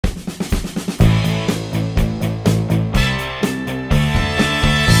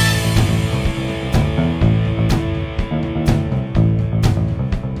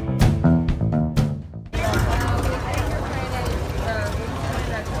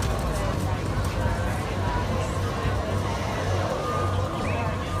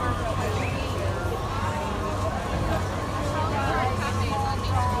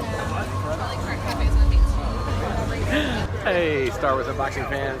Star Wars unboxing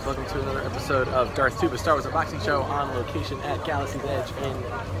fans? Welcome to another episode of Darth Tuba Star Wars unboxing show on location at Galaxy's Edge in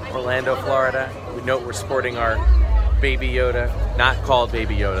Orlando, Florida. We note we're sporting our Baby Yoda, not called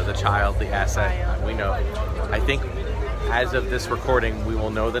Baby Yoda, the child, the asset. We know. I think as of this recording, we will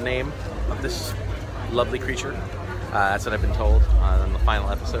know the name of this lovely creature. That's what I've been told on the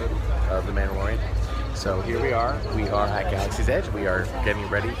final episode of The Mandalorian. So here we are. We are at Galaxy's Edge. We are getting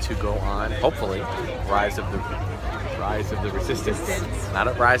ready to go on, hopefully, Rise of the Resistance. Not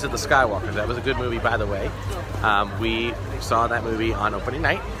a Rise of the Skywalkers. That was a good movie, by the way. We saw that movie on opening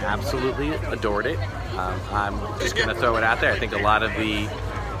night. Absolutely adored it. I'm just going to throw it out there. I think a lot of the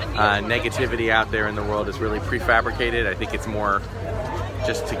negativity out there in the world is really prefabricated. I think it's more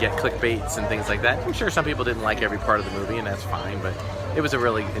just to get clickbaits and things like that. I'm sure some people didn't like every part of the movie, and that's fine, but it was a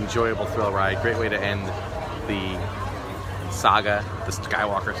really enjoyable thrill ride. Great way to end the saga, the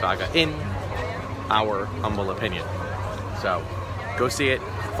Skywalker saga, in our humble opinion. So go see it,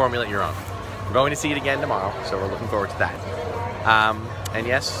 formulate your own. We're going to see it again tomorrow, so we're looking forward to that. And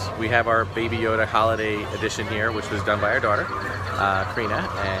yes, we have our Baby Yoda Holiday Edition here, which was done by our daughter, Karina,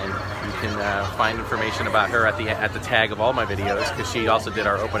 and you can find information about her at the tag of all my videos, because she also did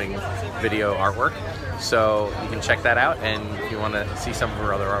our opening video artwork. So you can check that out, and if you want to see some of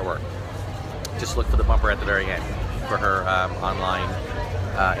her other artwork, just look for the bumper at the very end for her online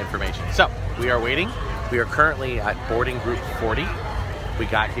information. So we are waiting. We are currently at boarding group 40. We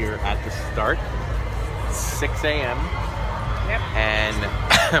got here at the start, 6 a.m. Yep. And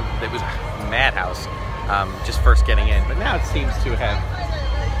it was a madhouse just first getting in. But now it seems to have,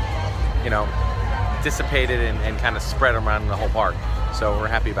 dissipated and kind of spread around the whole park. So we're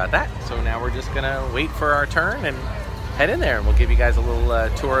happy about that. So now we're just going to wait for our turn and head in there. And we'll give you guys a little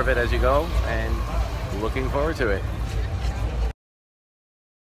tour of it as you go. And looking forward to it.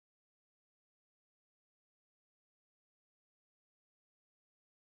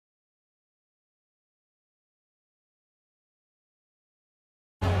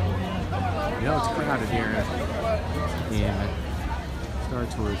 It's crowded here in Star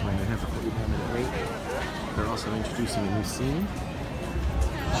Tours when it has a 45-minute wait. They're also introducing a new scene.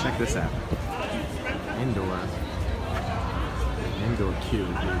 Check this out. Indoor queue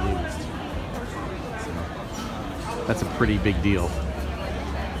being used. So that's a pretty big deal.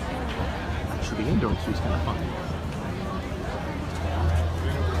 Actually, the indoor queue is kind of fun.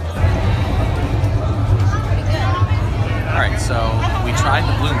 Alright, so we tried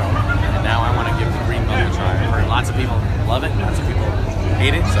the blue milk, and now I want to give the green milk a try. I've heard lots of people love it, lots of people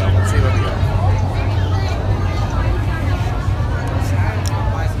hate it, so let's see what we got.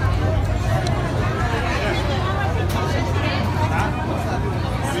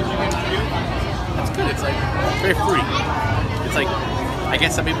 That's good, it's like very fruity. It's like, I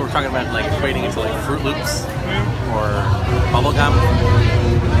guess some people were talking about like equating it to like Fruit Loops or bubble gum,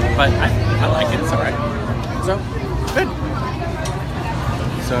 but I like it, it's alright. So, good.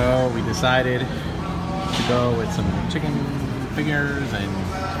 So we decided to go with some chicken fingers and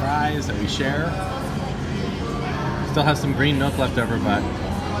fries that we share. Still have some green milk left over, but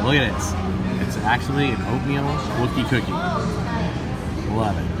look at this. It's actually an oatmeal Wookie cookie.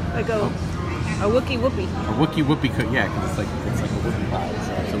 Love it. Like a Wookie Whoopie. A Wookie Whoopie cookie, yeah, because it's like a Wookie pie.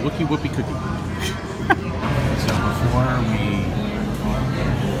 So it's a Wookie Whoopie cookie. So before we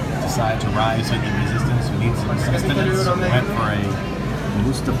decide to rise with the resistance, we need some sustenance. We went for a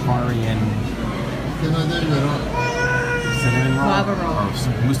Mustafarian cinnamon roll, lava roll, or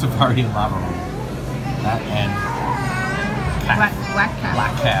Mustafarian lava roll. That and calf.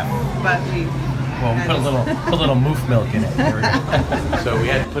 Black calf. But we put a little moof milk in it. There we go. So we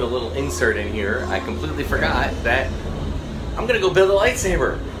had to put a little insert in here. I completely forgot that I'm gonna go build a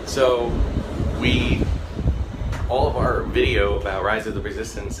lightsaber. So all of our video about Rise of the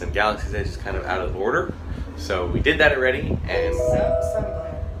Resistance and Galaxy's Edge is kind of out of order. So we did that already, and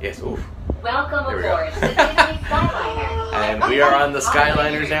yes, oof. Welcome aboard the Disney Skyliner. And we are on the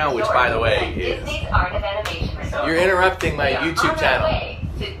Skyliners now, which, by the way, is Disney's Art of Animation Resort. You're interrupting my YouTube channel. On our way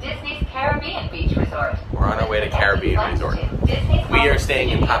to Disney's Caribbean Beach Resort. We're on our way to Caribbean Resort. We are staying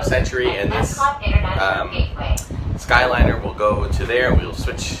in Pop Century, and this Skyliner will go to there. We'll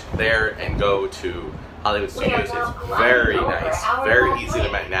switch there and go to Hollywood Studios. It's very nice, very easy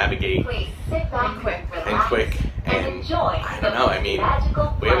to navigate, and quick, and I don't know, I mean,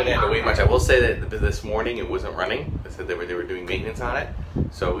 we haven't had to wait much. I will say that this morning it wasn't running. They said they were doing maintenance on it,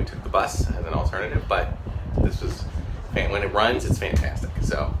 so we took the bus as an alternative, but this was, when it runs, it's fantastic.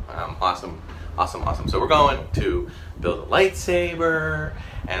 So, awesome. So we're going to build a lightsaber,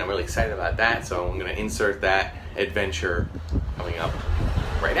 and I'm really excited about that, so I'm going to insert that adventure coming up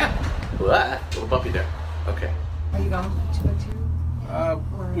right now. A little bumpy there. Okay. Are you going 2x2?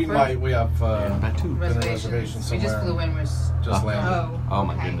 We might. We have about 2. been a reservation We just somewhere. flew in. Just landed. Oh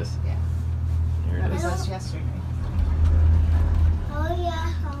my okay. goodness. Yeah. Here it That was is. us yesterday. Oh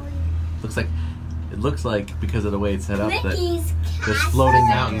yeah, It looks like because of the way it's set up that Mickey's there's castle. floating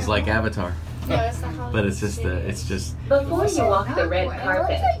mountains like Avatar. Yeah, that's not But it's just Before you walk the red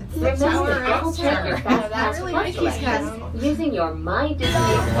carpet, remember to double check your fast pass really flight Mickey's selections using your My Disney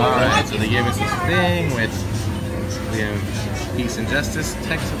Alright, so they gave us this thing with we have Peace and Justice,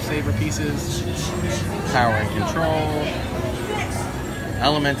 text of saber pieces, power and control,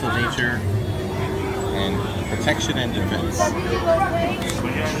 elemental nature, and protection and defense.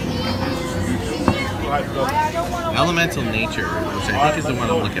 Elemental nature, which I think is the one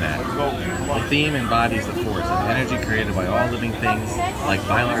I'm looking at. The theme embodies the force and energy created by all living things like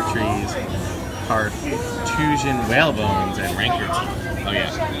mylar trees, Carthusian whale bones, and rancor tooth. Oh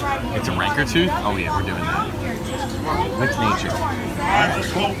yeah. It's a rancor tooth? Oh yeah, we're doing that. With nature.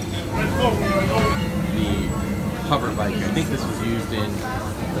 The hover bike, I think this was used in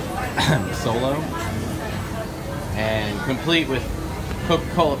Solo. And complete with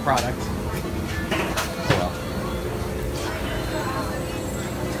Coca-Cola products.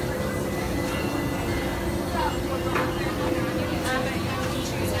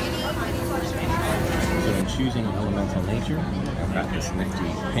 Choosing elemental nature. I've got this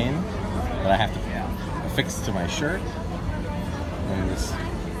nifty pin that I have to affix to my shirt, and this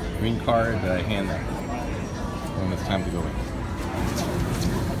green card that I hand them when it's time to go in.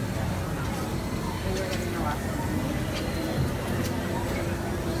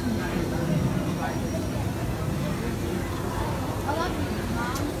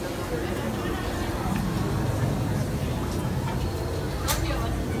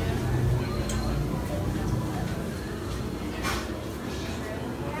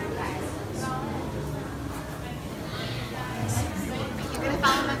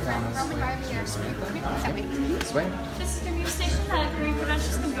 This way? This is the new station that Korean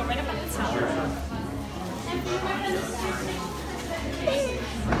Productions can go right up at the tower.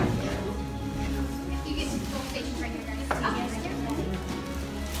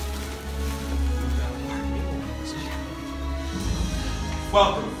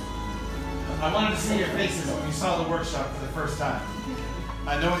 Welcome. I wanted to see your faces when you saw the workshop for the first time.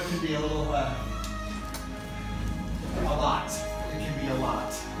 I know it can be a little, a lot. It can be a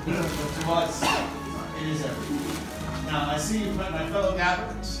lot. But to us, it is everything. Now, I see you've met my fellow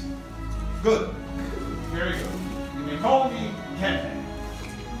gatherers. Good. Very good. You may call me Ken.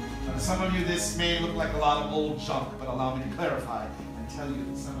 To some of you, this may look like a lot of old junk, but allow me to clarify and tell you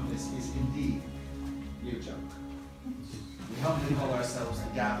that some of this is indeed new junk. We humbly call ourselves the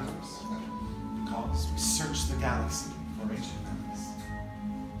Gatherers, because we search the galaxy for ancient relics,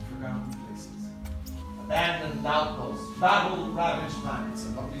 forgotten places, abandoned outposts, battle-ravaged planets,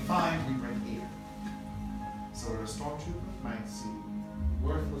 and what we find, we bring here. So where a stormtrooper might see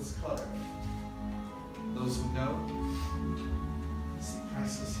worthless clutter, those who know see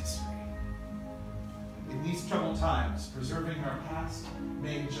priceless history. In these troubled times, preserving our past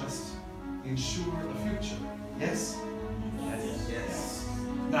may just ensure a future. Yes? Yes.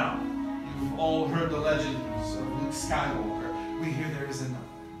 Now, you've all heard the legends of Luke Skywalker. We hear there is another.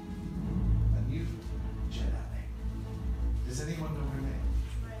 A new Jedi. Does anyone know her name?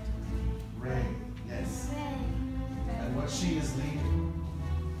 Rey. Yes. And what she is leading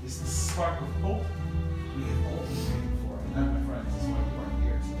is the spark of hope we have all been waiting for. And that, my friends, is why we are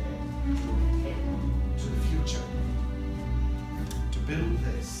here today. To look ahead to the future. To build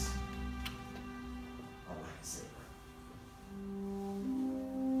this. A lightsaber.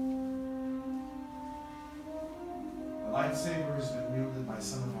 A lightsaber has been wielded by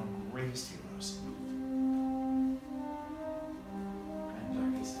some of our greatest heroes. And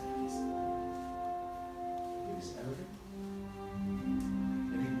darkest enemies. It is elegant.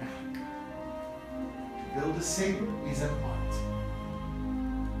 Enigmatic. To build a saber is an art.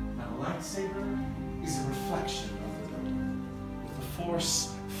 Now, a lightsaber is a reflection of the builder, with the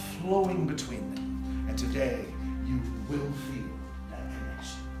force flowing between them. And today, you will feel that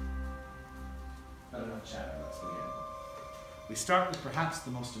connection. Not enough chatter, let's begin. We start with perhaps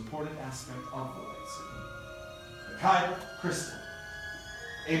the most important aspect of the lightsaber. The Kyber crystal,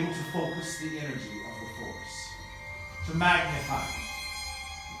 able to focus the energy of the force, to magnify.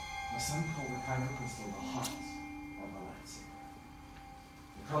 Now, some call the Kyber crystal the heart of the lightsaber.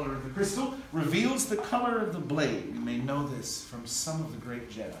 The color of the crystal reveals the color of the blade. You may know this from some of the great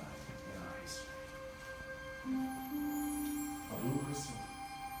Jedi in our history. A blue crystal,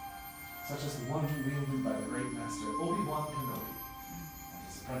 such as the one wielded by the great master Obi-Wan Kenobi and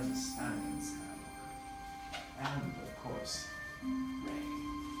his apprentice Anakin Skywalker. And, of course,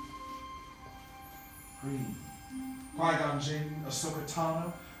 Green. Qui-Gon Jinn, Ahsoka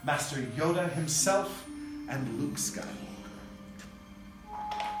Tano, Master Yoda himself, and Luke Skywalker.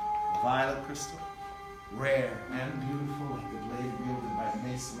 Violet crystal, rare and beautiful, like the blade wielded by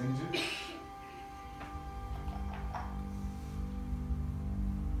Mace Windu.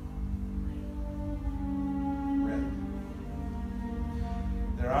 Red.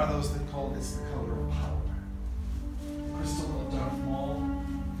 There are those that call this the color of power. Crystal of Darth Maul,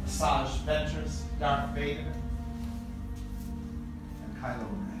 Asajj Ventress, Darth Vader, and Kylo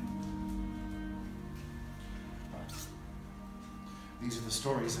Ren. But these are the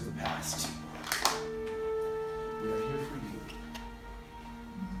stories of the past. We are here for you,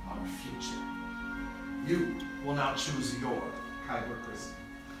 our future. You will now choose your Kyber crystal.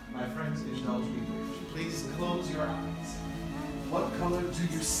 My friends, indulge me. Please close your eyes. What color do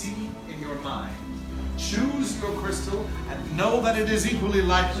you see in your mind? Choose your crystal and know that it is equally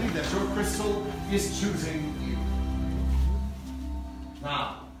likely that your crystal is choosing you.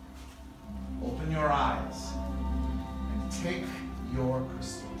 Now, open your eyes and take your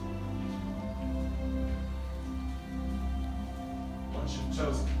crystal. Once you've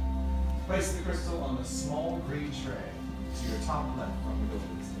chosen, place the crystal on the small green tray to your top left from the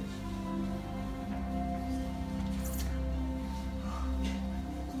building station.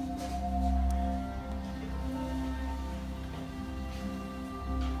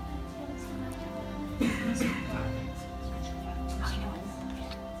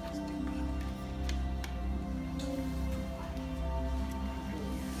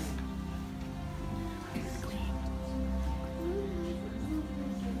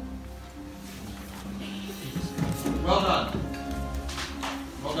 Well done.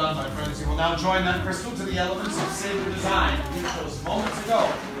 Well done, my friends. You will now join that crystal to the elements of saber design you chose moments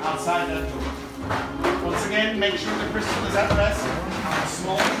ago outside that door. Once again, make sure the crystal is at rest on a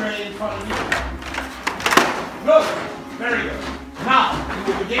small tray in front of you. Good. Very good. Now,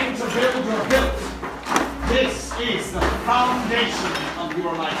 you will begin to build your build. This is the foundation of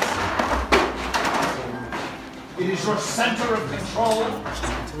your lightsaber. It is your center of control.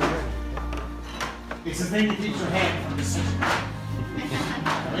 It's a thing that keeps your hand from decision.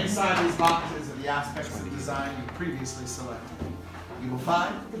 Now, inside these boxes are the aspects of design you previously selected. You will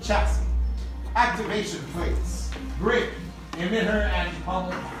find the chassis, activation plates, grip, emitter, and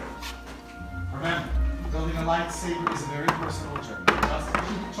pommel. Remember, building a lightsaber is a very personal journey. Just as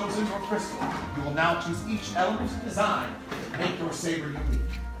you've chosen your crystal, you will now choose each element of design to make your saber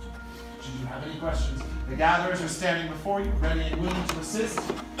unique. Should you have any questions, the gatherers are standing before you, ready and willing to assist.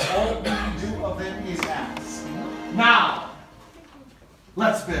 All we can do of them is ask. Now,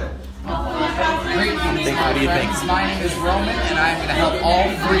 let's build. Great evening, my friends. My name is Roman, and I'm going to help all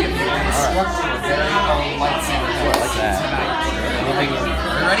three of you construct your very own lightsaber tonight.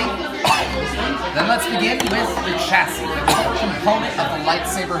 You ready? Then let's begin with the chassis, the core component of the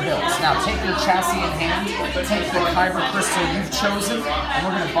lightsaber hilts. Now take your chassis in hand, take the kyber crystal you've chosen, and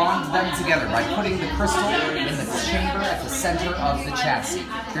we're going to bond them together by putting the crystal in the chamber at the center of the chassis.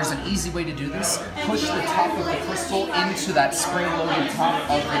 There's an easy way to do this. Push the top of the crystal into that spring-loaded top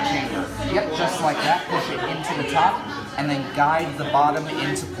of the chamber. Yep, just like that. Push it into the top, and then guide the bottom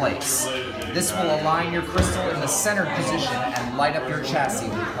into place. This will align your crystal in the centered position and light up your chassis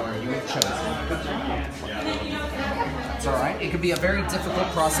with the color you have chosen. That's alright. It could be a very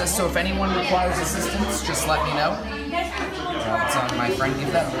difficult process, so if anyone requires assistance, just let me know. So my friend,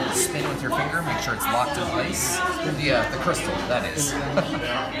 give that a little spin with your finger, make sure it's locked in place. The crystal, that is.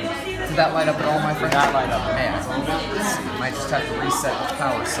 Did that light up at all, my friend? That light up. Man, let's see. Might just have to reset the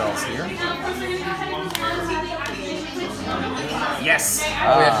power cells here. Yes!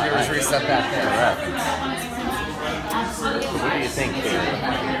 All we have to do is reset that there. What do you think,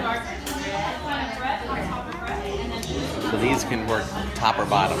 so these can work top or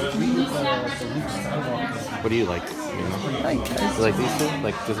bottom. What do you like? You like these two?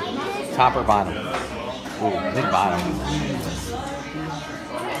 Like just top or bottom? Ooh, I think bottom.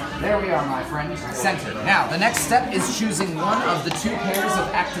 There we are, my friend. Center. Now, the next step is choosing one of the two pairs of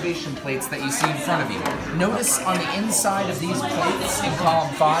activation plates that you see in front of you. Notice on the inside of these plates in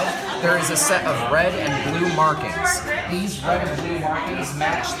column 5, there is a set of red and blue markings. These red and blue markings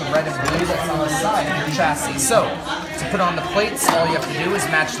match the red and blue that's on the side of your chassis. So, to put on the plates, all you have to do is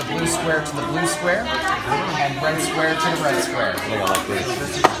match the blue square to the blue square and red square to the red square.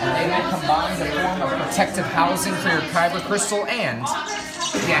 And they will combine to form a protective housing for your kyber crystal and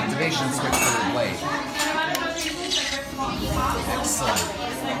the activation switch for your blade. Excellent.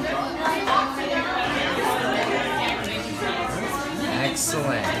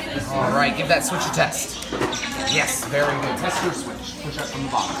 Excellent. All right, give that switch a test. Yes, very good. Test your switch. Push up from the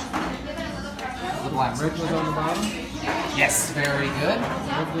bottom. The black switch was on the bottom? Yes, very good.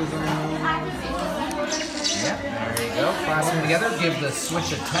 Yep, there you go. Clasp them together. Give the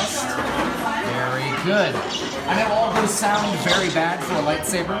switch a test. Very good. I know all those sound very bad for a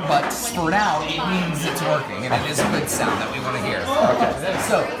lightsaber, but for now, it means it's working, and it is a good sound that we want to hear. Okay.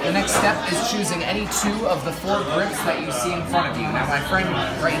 So, the next step is choosing any 2 of the 4 grips that you see in front of you. Now, my friend,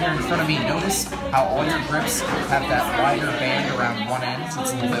 right here in front of me, notice how all your grips have that wider band around one end. It's a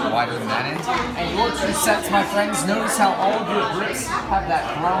little bit wider than that end. And your 2 sets, my friends, notice how all of your grips have that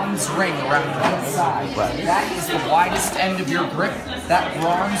bronze ring around one side. That is the widest end of your grip. That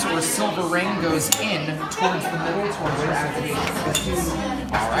bronze or silver ring goes in towards the middle, towards your activation.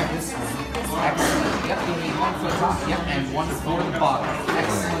 Alright. Excellent. Yep, you need 1 for the top, yep, and 1 for the bottom.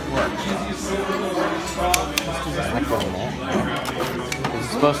 Excellent work. Is it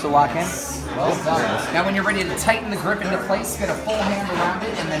supposed to lock in? Well done. Now when you're ready to tighten the grip into place, get a full hand around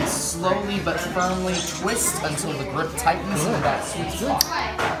it and then slowly but firmly twist until the grip tightens into that sweet spot.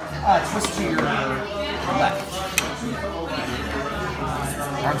 Twist to your left.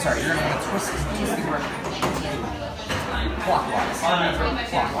 I'm sorry, you're going to want to twist the grip clockwise.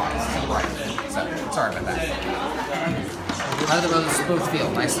 Clockwise to the right. So, sorry about that. How do those both feel?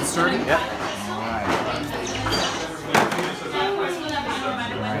 Nice and sturdy? Yep.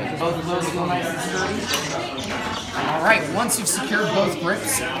 Alright, both of those feel nice and sturdy. Alright, once you've secured both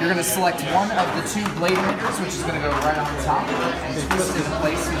grips, you're going to select one of the 2 blade emitters, which is going to go right on the top, and twist it in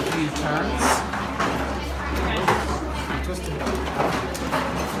place in a few turns.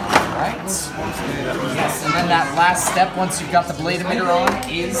 Alright. Yes, and then that last step, once you've got the blade emitter on,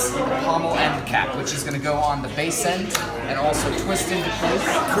 is the pommel end cap, which is going to go on the base end and also twist into place.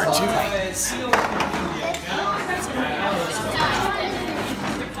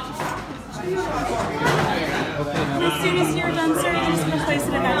 As soon as you're done, sir, you're just going to place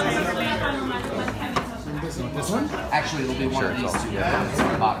it in that tray over me. This one? Actually, it'll be one of these 2 ones on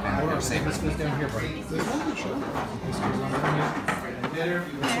the bottom end of your saber.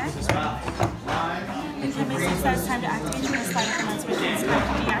 If your business says time to activate, you're going to slide it from that switch and slide to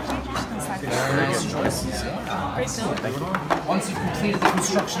deactivate. You're just going to slide it. Very nice choices. Great build. Once you've completed the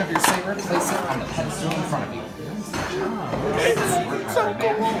construction of your saber, place it on the pedestal in front of you.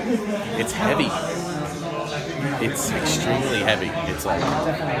 It's heavy. It's extremely heavy. It's like, oh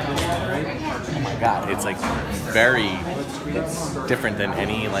my god, it's like very different than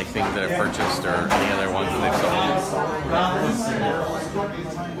any like things that I've purchased or any other ones that they've sold.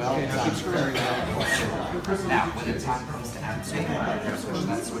 Now, when the time comes to activate, you're going to switch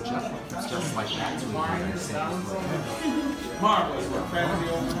that switch up, just like that, to ignite your saber.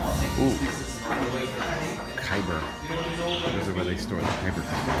 Ooh. Kyber. Those are where they store the Kyber.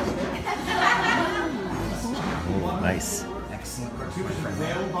 Oh, nice. Excellent work, my friend.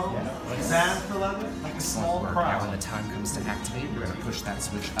 Excellent work. Now, when the time comes to activate, you're going to push that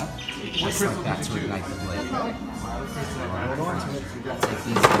switch up, just like that to ignite the blade. Take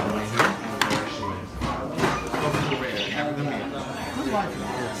these out right here.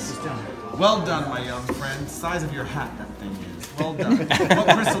 Well done, my young friend. Size of your hat, that thing is. Well done. What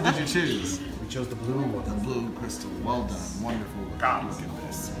crystal did you choose? We chose the blue one. The blue crystal. Well done. Wonderful. God, look at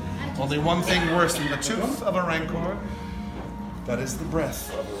this. Only one thing worse than the tooth of a rancor. That is the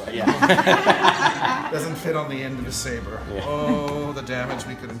breath of a rancor. Yeah. Doesn't fit on the end of a saber. Yeah. Oh, the damage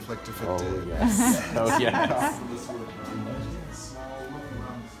we could inflict if it did. Yes. Oh, yes.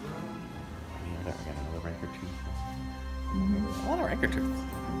 I got another rank or 2. A lot of rank or 2.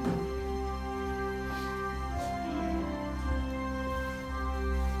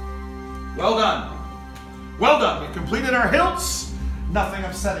 Well done. Well done. We've completed our hilts. Nothing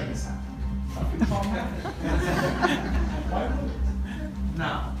upsetting has happened.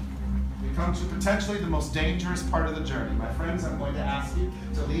 Now, we come to potentially the most dangerous part of the journey. My friends, I'm going to ask you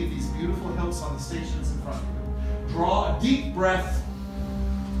to leave these beautiful hilts on the stations in front of you. Draw a deep breath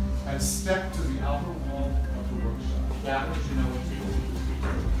and step to the outer wall of the workshop. Gatherers, you know what to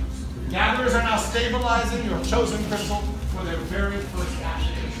do. Gatherers are now stabilizing your chosen crystal for their very first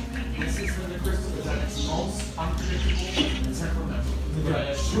activation. This is when the crystal is at its most unpredictable and temperamental. But I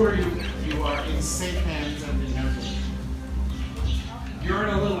assure you, you are in safe hands and in heaven. You're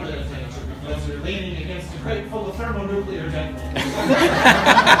in a little bit of danger because you're leaning against a crate full of thermonuclear detonations.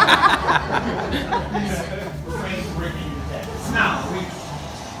 Refrain from breaking your heads. Now,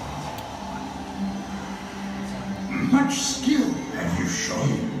 much skill have you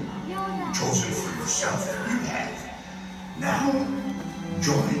shown. Chosen for yourself, you have. Now,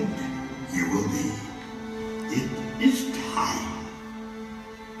 joined you will be. It is time.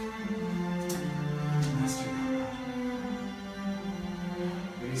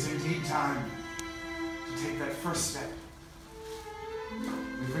 time to take that first step.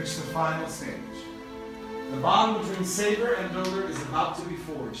 We've reached the final stage. The bond between Saber and Builder is about to be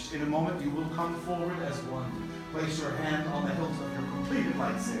forged. In a moment, you will come forward as one. Place your hand on the hilt of your completed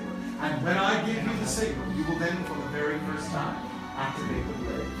lightsaber. And when I give you the saber, you will then, for the very first time, activate the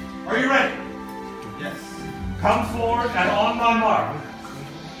blade. Are you ready? Yes. Come forward and on my mark.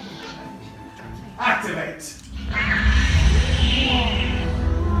 Activate.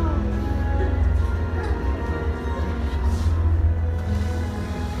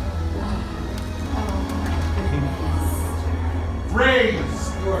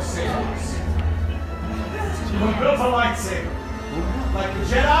 Raise your sabers. You have built a lightsaber. Like the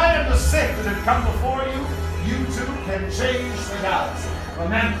Jedi and the Sith that have come before you, you too can change the galaxy.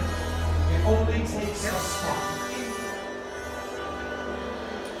 Remember, it only takes a spark.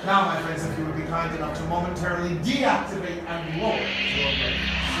 Now, my friends, if you would be kind enough to momentarily deactivate and lower your blade.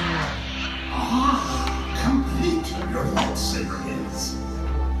 Ah, complete your lightsaber is.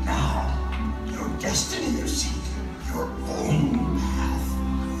 Now, your destiny, you see. Your own path.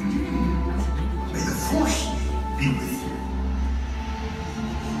 May the Force be with you.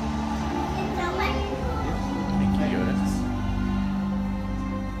 Thank you, Yoda.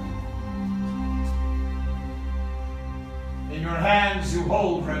 In your hands you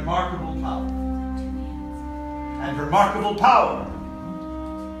hold remarkable power. And remarkable power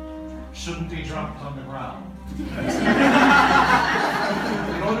shouldn't be dropped on the ground. In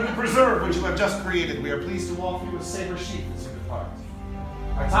order to preserve what you have just created, we are pleased to offer you a saber sheath as you depart.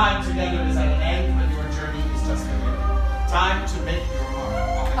 Our time together is at an end, but your journey is just beginning. Time to make your mark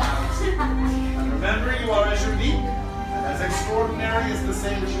on the galaxy. And remember, you are as unique and as extraordinary as the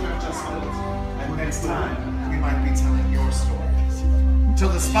sabers you have just built. And next time, we might be telling your stories. Till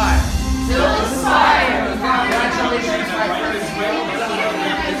the spire. Till the spire. Congratulations, my friends.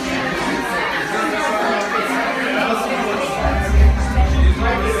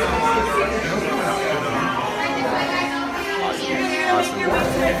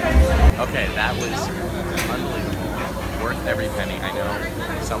 Okay, that was unbelievable. Worth every penny. I know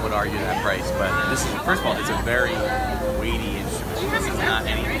some would argue that price, but this is, first of all, it's a very weighty instrument. This is not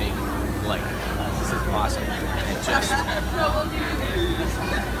anything like this is awesome. And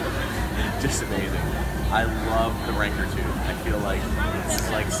just amazing. I love the Ranker tube. I feel like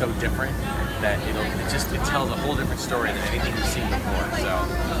it's like so different that it tells a whole different story than anything you've seen before. So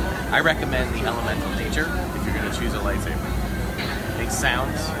I recommend the elemental nature if you're going to choose a lightsaber. It makes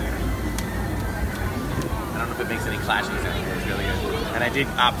sounds. I don't know if it makes any clashing sounds, but it's really good. And I did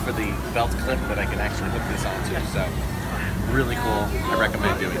opt for the belt clip that I can actually hook this onto. So really cool. I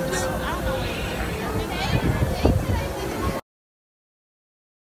recommend doing this.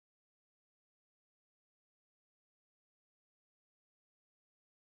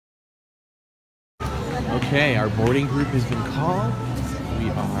 Okay, our boarding group has been called. We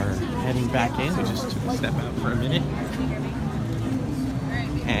are heading back in. We just took a step out for a minute.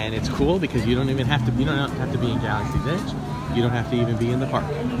 And it's cool because you don't have to be in Galaxy's Edge. You don't have to even be in the park.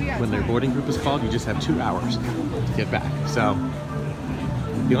 When their boarding group is called, you just have 2 hours to get back. So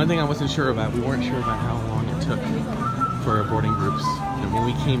the only thing I wasn't sure about, we weren't sure about how long it took for our boarding groups. And when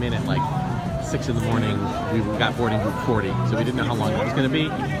we came in at like 6 in the morning, we got boarding group 40, so we didn't know how long it was going to be.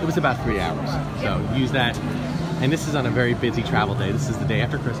 It was about 3 hours. So use that. And this is on a very busy travel day. This is the day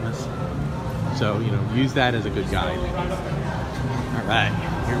after Christmas. So, you know, use that as a good guide. All right,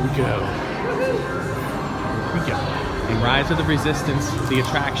 here we go. Here we go. In Rise of the Resistance, the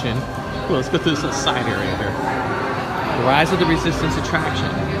attraction. Well, let's go through this little side area here. The Rise of the Resistance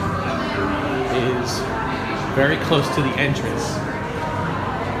attraction is very close to the entrance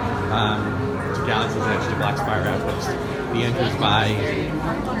to Galaxy's Edge, to Black Spire Outpost. The entrance by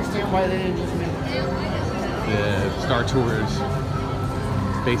the Star Tours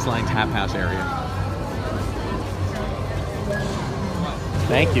Baseline Tap House area.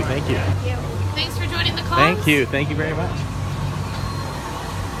 Thank you, thank you. Thanks for joining the call. Thank you very much.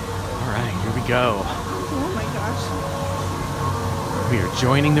 All right, here we go. Oh my gosh. We are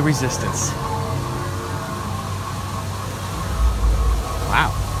joining the Resistance.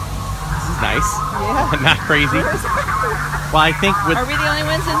 Wow, this is nice. Yeah. Not crazy. Well, I think Are we the only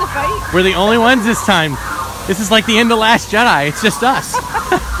ones in the fight? we're the only ones this time. This is like the end of Last Jedi. It's just us.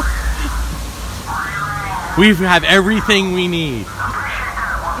 We have everything we need.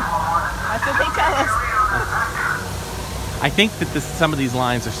 That's what they tell us. I think that some of these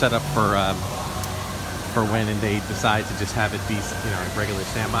lines are set up for when they decide to just have it be, you know, a regular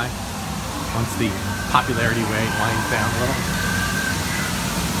standby. Once the popularity winds down a little.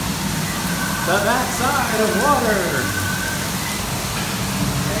 The backside of water.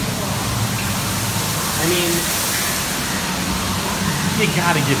 I mean, you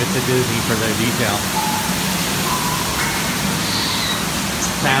gotta give it to Disney for their detail.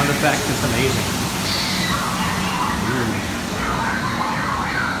 Sound effect is amazing.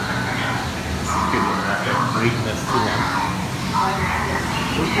 Good one right there. Waiting this too long.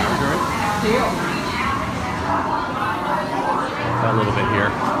 A little bit here.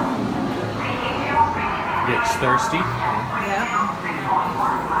 Gets thirsty. Yeah.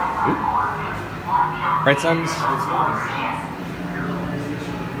 Oop. Right, sons? I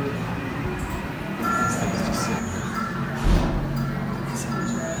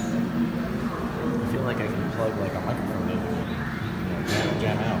feel like I can plug like a microphone in and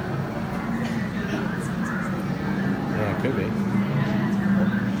jam out. Yeah, it could be.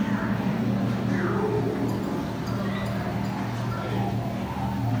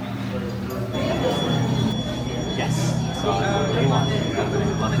 Yes. So what do you want?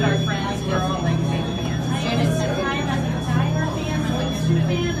 With our friends, we're all like big fans. Janet said hi, I'm a Tiger fan, I'm a Super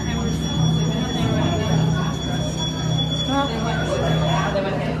fan, and I was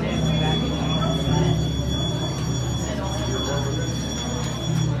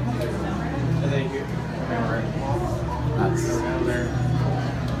Thank you.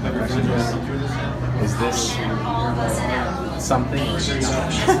 Is this something?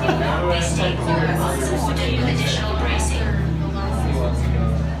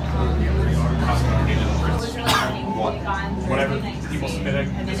 Whatever people submit a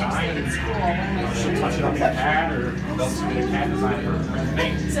design, she'll touch it on the CAD, or they'll submit a CAD design for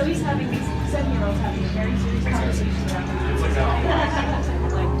paint. So he's having these 7-year-olds having a very serious conversation about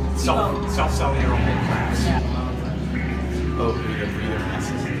It's like self-selling your own class. Oh, either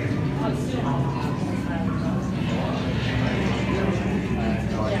messes.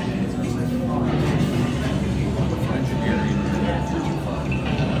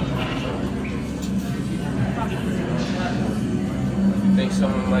 Think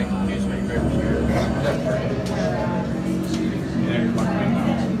someone like use my grip here.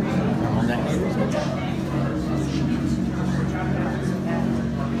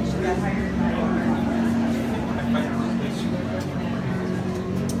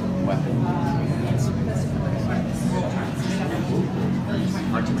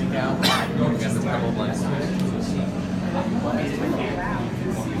 Hard to make out. Going against the double blast.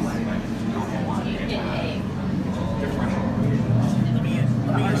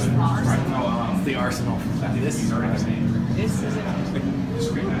 The arsenal. This is This is it.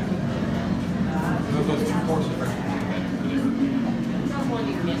 Those two courses right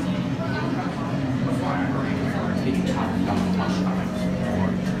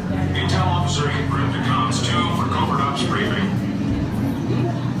Intel officer input to comms 2 for covert ops briefing.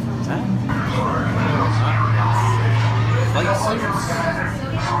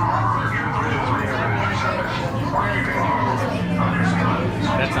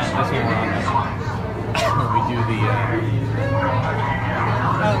 That's not this one we're on. We do the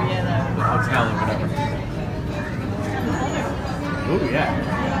Oh yeah, the hotel or whatever. Oh yeah.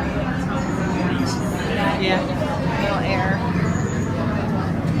 yeah. Little air.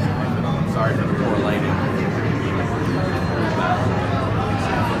 Sorry for the poor lighting.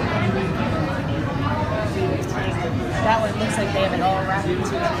 That one looks like they have it all wrapped to keep it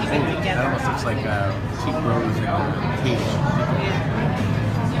That together. almost looks like cheap rose in a cage.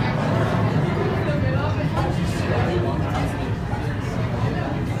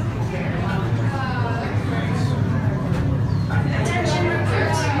 Attention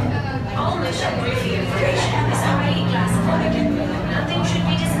recruits. All mission briefing information is already classified. Nothing should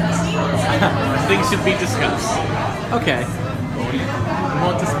be discussed inside. Things should be discussed. Okay. We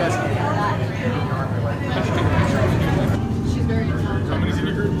won't discuss it. How many's in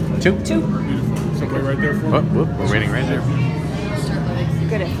your group? Two. Somebody right there for me? Whoop, whoop. We're waiting right there.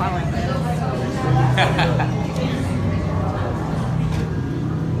 Good at following.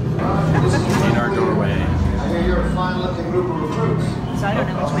 In our doorway. You're a fine-looking group of recruits. So I don't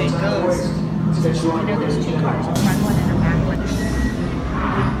know which way it goes. I know there's 2 cars, a front one and a back one.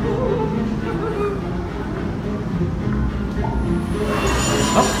 Woo!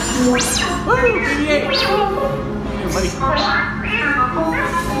 88! Hey, buddy.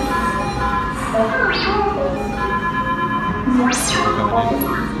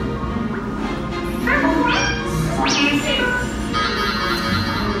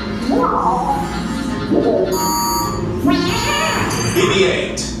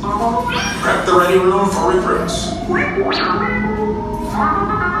 BB-8. Prep the ready room for recruits.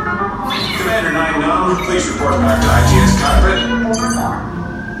 Commander 9-9, please report back to IGS cockpit.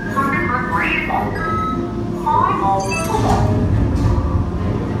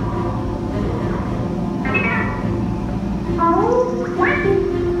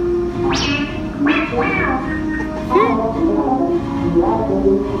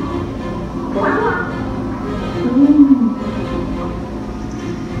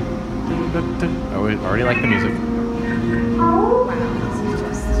 I already like the music.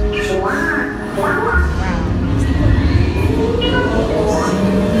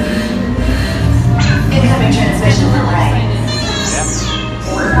 Incoming transmission from Ray.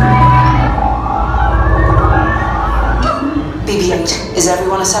 BB-8, is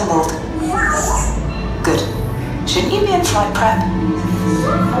everyone assembled? Good. Shouldn't you be in flight prep?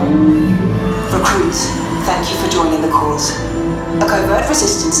 Recruits, thank you for joining the cause. A covert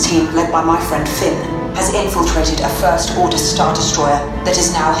resistance team led by my friend Finn has infiltrated a First Order Star Destroyer that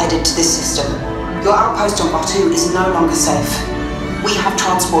is now headed to this system. Your outpost on Batu is no longer safe. We have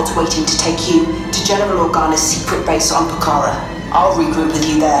transports waiting to take you to General Organa's secret base on Pucara. I'll regroup with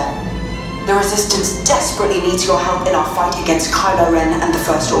you there. The Resistance desperately needs your help in our fight against Kylo Ren and the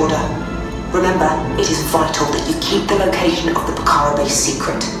First Order. Remember, it is vital that you keep the location of the Pucara base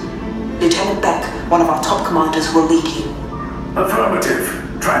secret. Lieutenant Beck, one of our top commanders, will lead you. Affirmative.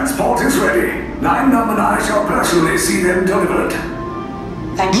 Transport is ready. 9-Num and I shall personally see them delivered.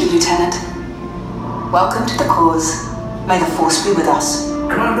 Thank you, Lieutenant. Welcome to the cause. May the Force be with us.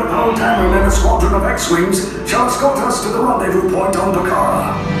 Commander Poltam and a squadron of X-Wings shall escort us to the rendezvous point on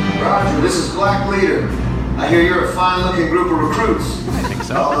Pucara. Roger, this is Black Leader. I hear you're a fine-looking group of recruits. I think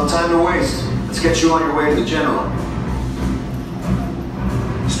so. No time to waste. Let's get you on your way to the General.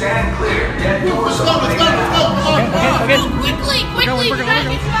 Stand clear. Dead doors opening now. Okay. Quickly, we gotta get you out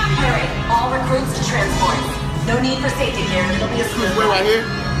of here. Harry, all recruits to transport. No need for safety gear. It'll be a smooth Wait right here.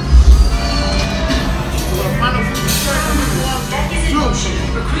 Deck is in motion.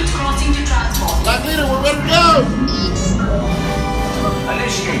 Recruits crossing to transport. Black Leader, we're ready to go!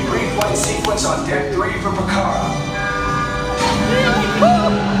 Initiate pre-flight sequence on Deck 3 for Pucara.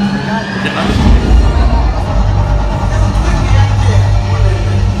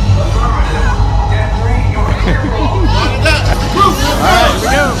 Alright,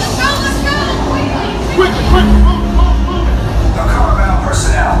 here we go. Quick! Pucara-bound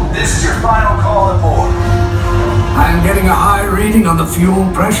personnel, this is your final call aboard. I'm getting a high reading on the fuel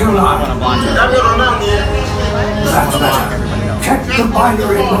pressure line. That's better. Check the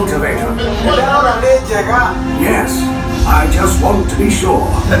binary motivator. Yes, I just want to be sure.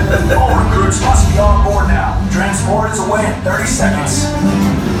 All recruits must be on board now. Transport is away in 30 seconds.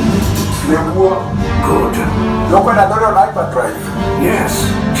 Good. Yes,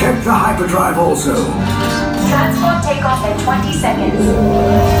 check the hyperdrive also. Transport takeoff in 20 seconds.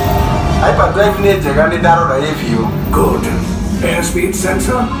 Good. Airspeed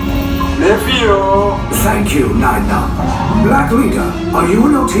sensor? Thank you, 9-Num. Black Leader, are you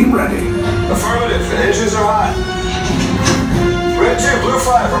and your team ready? Affirmative. The engines are hot. Red 2, Blue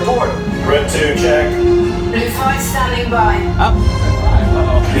 5, report. Red 2, check. Blue 5 standing by.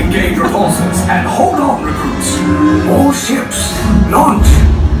 Engage repulsors and hold on, recruits. All ships, launch.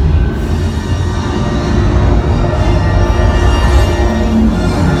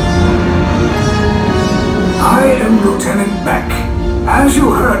 I am Lieutenant Beck. As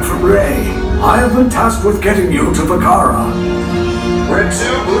you heard from Ray, I have been tasked with getting you to Pucara. Red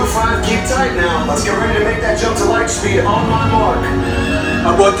 2, Blue 5, keep tight now. Let's get ready to make that jump to light speed on my mark.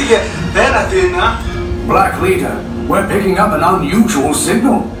 Black Leader, we're picking up an unusual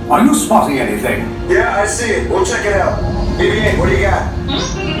signal. Are you spotting anything? Yeah, I see it. We'll check it out. BB-8, what do you got?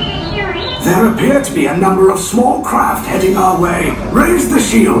 There appear to be a number of small craft heading our way. Raise the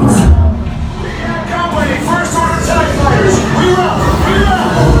shields. Company, First Order TIE Fighters. Reroute!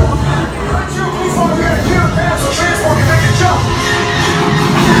 Red 2, Blue 5, we gotta clear the path so transport can make a jump.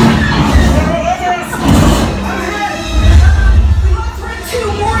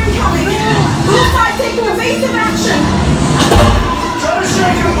 Blue 5 taking evasive action! Try to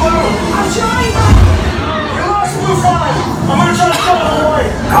shake him, Blue! I'm trying! We lost Blue 5! I'm gonna try to stop him away!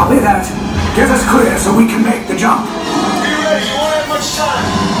 Copy that. Get us clear so we can make the jump. Be ready, you won't have much time!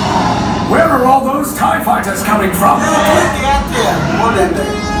 Where are all those TIE fighters coming from?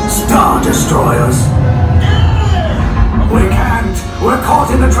 Star Destroyers. We can't. We're caught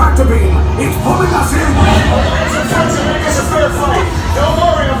in the tractor beam. It's pulling us in. There's a fight to make us a fair fight! Don't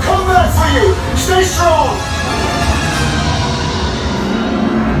worry, I'm coming back for you! Stay strong!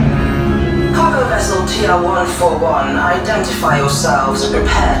 Cargo vessel TR-141, identify yourselves and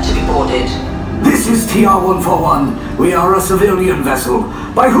prepare to be boarded. This is TR-141. We are a civilian vessel.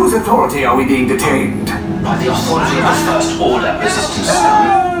 By whose authority are we being detained? By the authority of the First Order Resistance.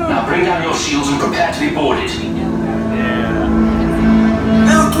 Now bring down your shields and prepare to be boarded.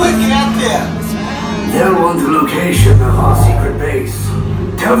 They'll want the location of our secret base.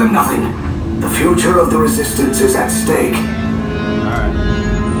 Tell them nothing. The future of the Resistance is at stake.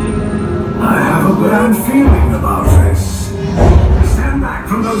 I have a bad feeling about this. Stand back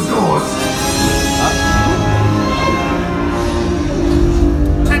from those doors.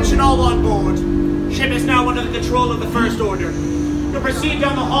 control of the First Order. You'll proceed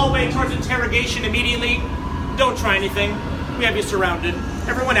down the hallway towards interrogation immediately. Don't try anything. We have you surrounded.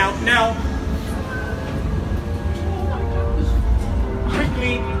 Everyone out, now.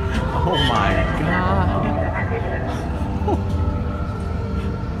 Quickly. Oh my god.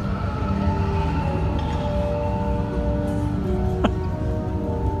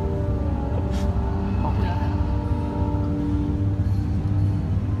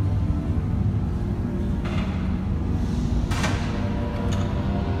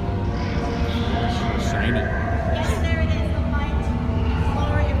 Shiny. Yes, there it is, the light.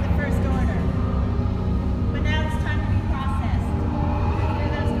 Glory of the First Order. But now it's time to be processed.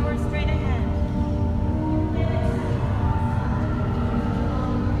 Through those doors straight ahead.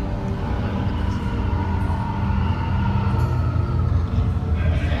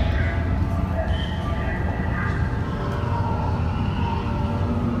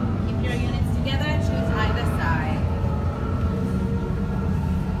 Keep your units together, choose either side.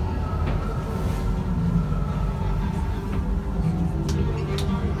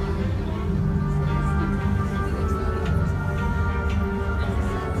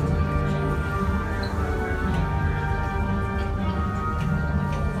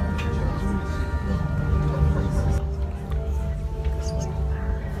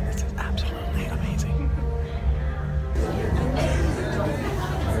 This is absolutely amazing.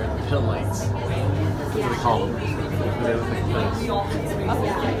 Pill lights. What do they call them? They look like pills. We all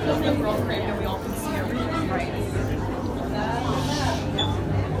we're all crammed and we all can see everything, right?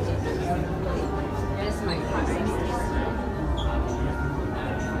 Yes, my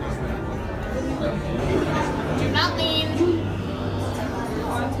Do not lean.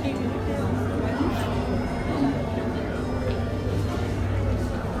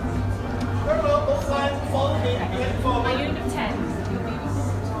 Very well, both sides, follow me. Head forward. My unit of 10.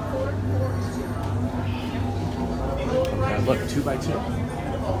 Look, 2 by 2. Unit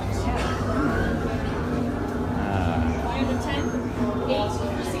of 10. 8.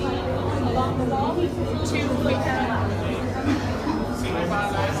 Proceed along the wall. 2. Wait down.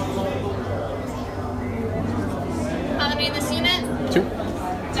 How many in this unit? 2.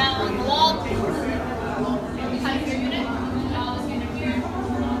 Down along the wall. Behind your unit. Now this unit here.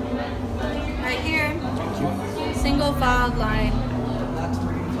 Right here. Single file line.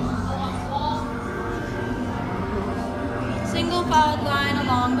 Single filed line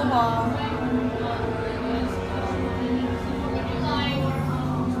along the wall.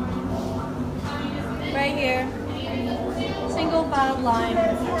 Right here. Single filed line.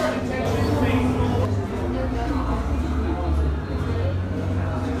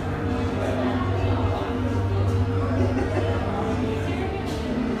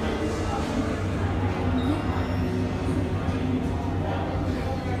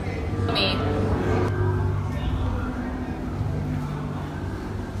 Me.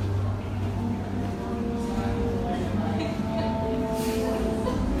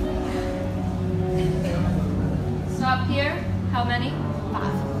 Stop here. How many?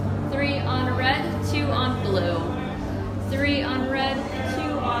 5. 3 on red, 2 on blue. 3 on red,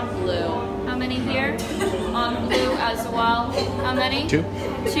 2 on blue. How many here? On blue as well. How many? 2.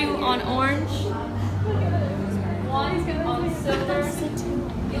 2 on orange. 1 on silver.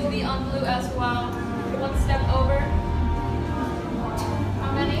 You'll be on blue as well. 1 step over.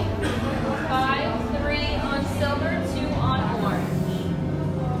 How many? 5. 3 on silver, 2 on orange.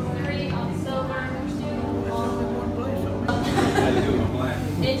 3 on silver, 2 on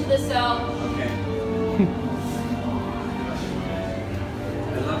into the cell. Okay.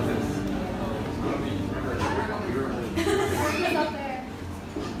 I love this.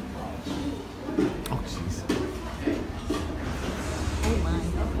 Oh, jeez.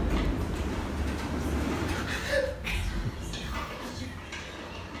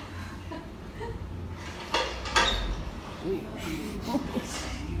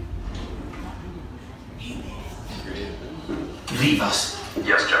 Leave us.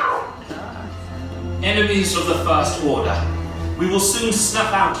 Yes, General. Enemies of the First Order. We will soon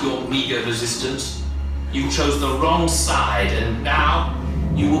snuff out your meager resistance. You chose the wrong side, and now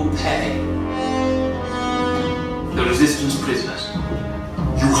you will pay. The Resistance prisoners.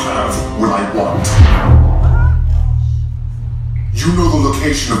 You have what I want. You know the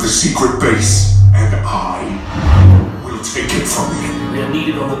location of the secret base, and I will take it from you. We are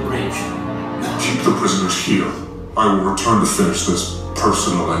needed on the bridge. Keep the prisoners here. I will return to finish this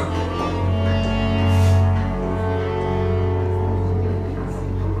personally.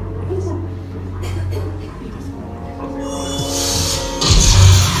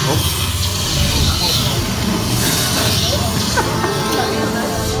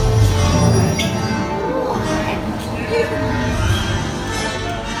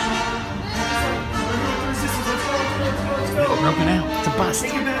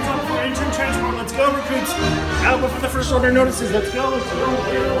 Entering transport. Let's go, recruits. Out before the first order notices. Let's go. Let's go.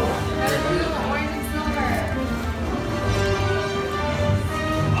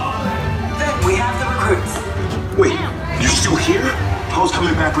 We have the recruits. Wait, you're still here? Poe's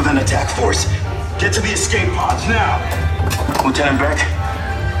coming back with an attack force. Get to the escape pods now. Lieutenant Beck,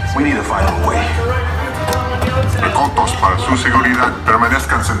 we need to find a way. Pilotos, para su seguridad,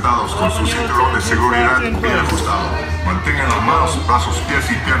 permanezcan sentados con su cinturón de seguridad bien ajustado. Mantengan las manos, brazos, pies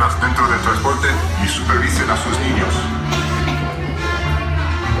y piernas dentro del transporte y supervisen a sus niños.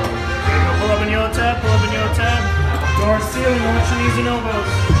 Pull up in your tab, pull up in your tab. Door ceiling, watch your knees and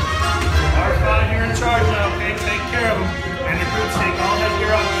elbows. R5, you're in charge now, okay? Take care of them. And recruits, take all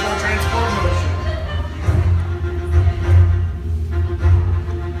headgear off before transport motion.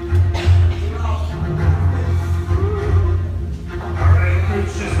 Alright,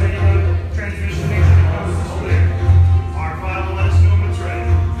 recruits, just waiting on transmission station. Coast is clear. R5 will let us know when it's ready.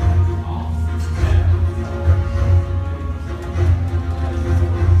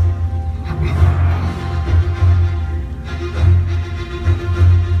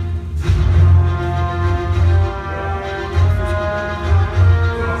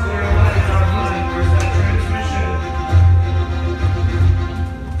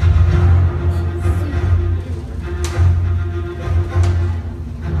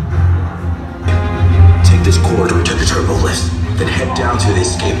 Corridor to the turbo lift, then head down to the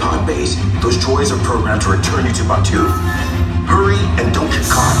escape pod base. Those droids are programmed to return you to Batu. Hurry and don't get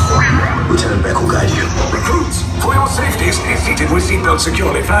caught. Lieutenant Beck will guide you. Recruits, for your safety, stay seated with seatbelts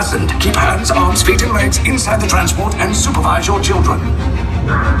securely fastened. Keep hands, arms, feet, and legs inside the transport and supervise your children.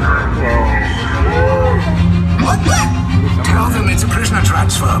 Tell them it's a prisoner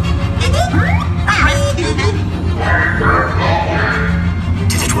transfer.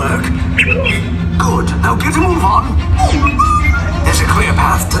 Did it work? Good. Now get a move on. There's a clear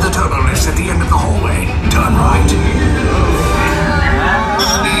path to the turbo lifts at the end of the hallway. Turn right.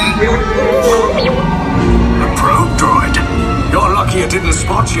 A probe droid. You're lucky it didn't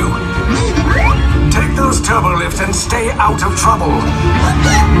spot you. Take those turbo lifts and stay out of trouble.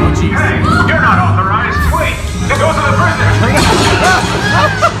 Hey, you're not authorized. Wait, it goes to the prisoner.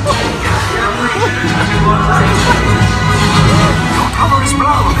 Your cover is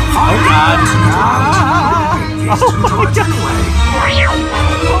blown. Fire These two droids anyway.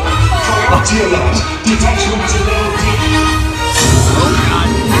 Priority alert. Detachment to low D. Oh God.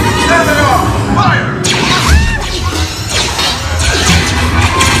 Stand it off. Fire!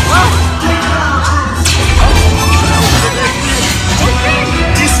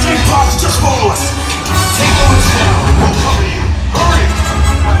 The escape pods just follow us. Take those down. We'll cover you. Hurry!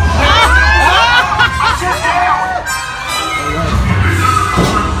 Sit down!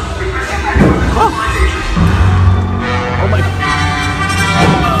 Oh my God.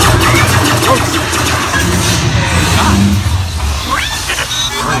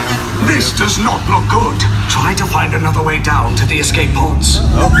 This does not look good. Try to find another way down to the escape pods.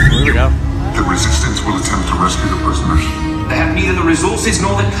 Oh, here we go. The resistance will attempt to rescue the prisoners. They have neither the resources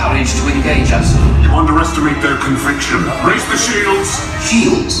nor the courage to engage us. You underestimate their conviction. Raise the shields!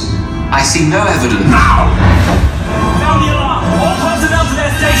 Shields? I see no evidence. Now! Sound the alarm! All personnel to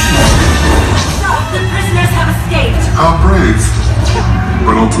their stations! No, the prisoners have escaped! How brave,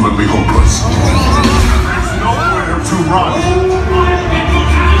 but ultimately hopeless. There's nowhere to run.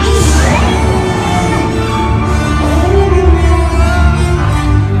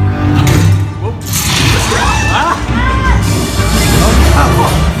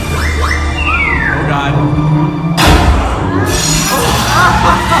 Oh God.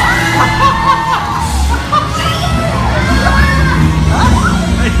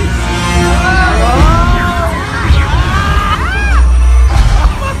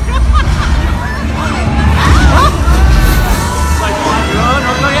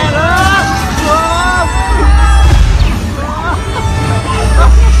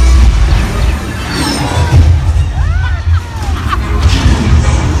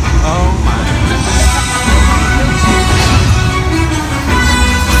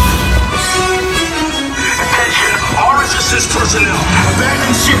 Personnel,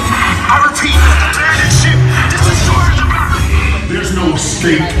 abandon ship. I repeat, abandon ship. This destroyer the battery. There's no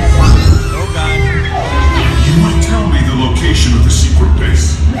escape. Oh God. You might tell me the location of the secret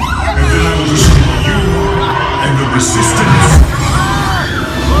base, and then I will destroy you and the resistance.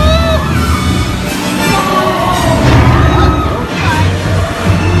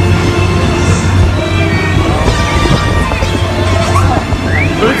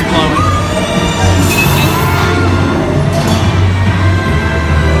 Boots blowing.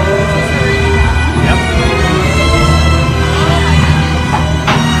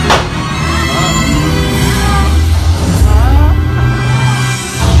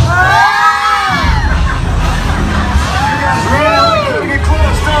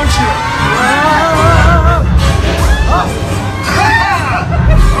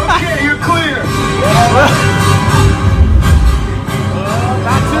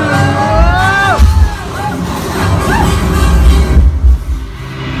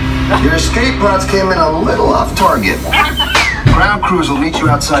 came in a little off target. Ground crews will meet you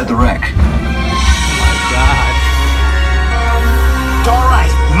outside the wreck. All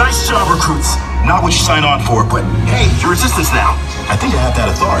right, nice job, recruits. Not what you signed on for, but hey, you're resistance now. I think I have that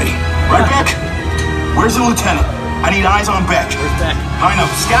authority. Right, Beck? Where's the lieutenant? I need eyes on Beck. Where's Beck? Line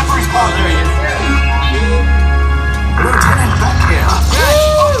up. Scaffold's Oh, there he is. Lieutenant Beck here.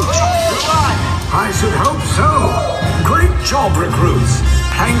 I should hope so. Great job, recruits.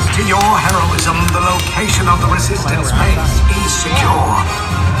 Thanks to your heroism, the location of the resistance base is secure.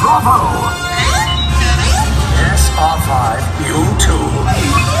 Bravo! Yes, R5, you too.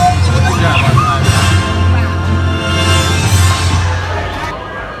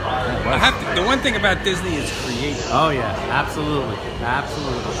 The one thing about Disney is creative. Oh yeah, absolutely,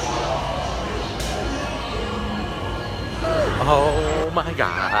 absolutely. Oh my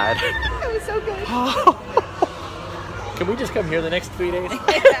God. That was so good. Can we just come here the next 3 days?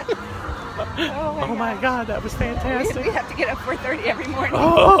 Oh my God, that was fantastic. We have to get up 4:30 every morning.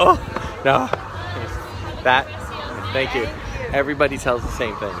 Oh no, that. Thank you. Everybody tells the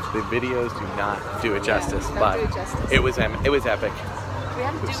same thing. The videos do not do it justice, but it was epic. We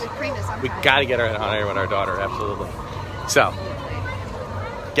have to do it with Prima sometime. We got to get her on air with our daughter, absolutely. So,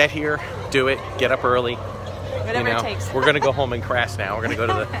 get here, do it, get up early. Whatever it takes. We're gonna go home and crash now. We're gonna go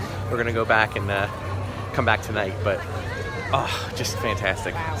to the. We're gonna go back and come back tonight. But just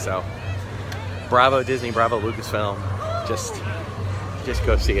fantastic. Wow. So, bravo Disney, bravo Lucasfilm. Just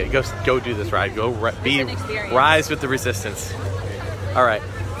go see it. Go do this ride. Rise with the resistance. All right.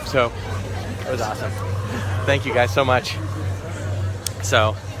 So, it was awesome. Thank you guys so much.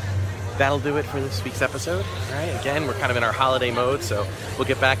 So, that'll do it for this week's episode. All right. Again, we're kind of in our holiday mode, so we'll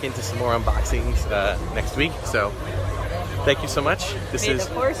get back into some more unboxings next week. So, thank you so much. May the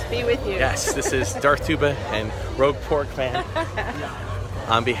Force be with you. Yes, this is Darth Tuba and Rogue Pork Fan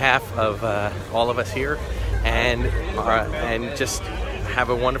on behalf of all of us here, and just have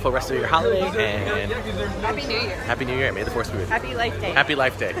a wonderful rest of your holiday and Happy New Year. Happy New Year. May the Force be with you. Happy Life Day. Happy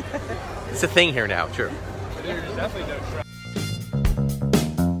Life Day. It's a thing here now. True. Definitely don't try.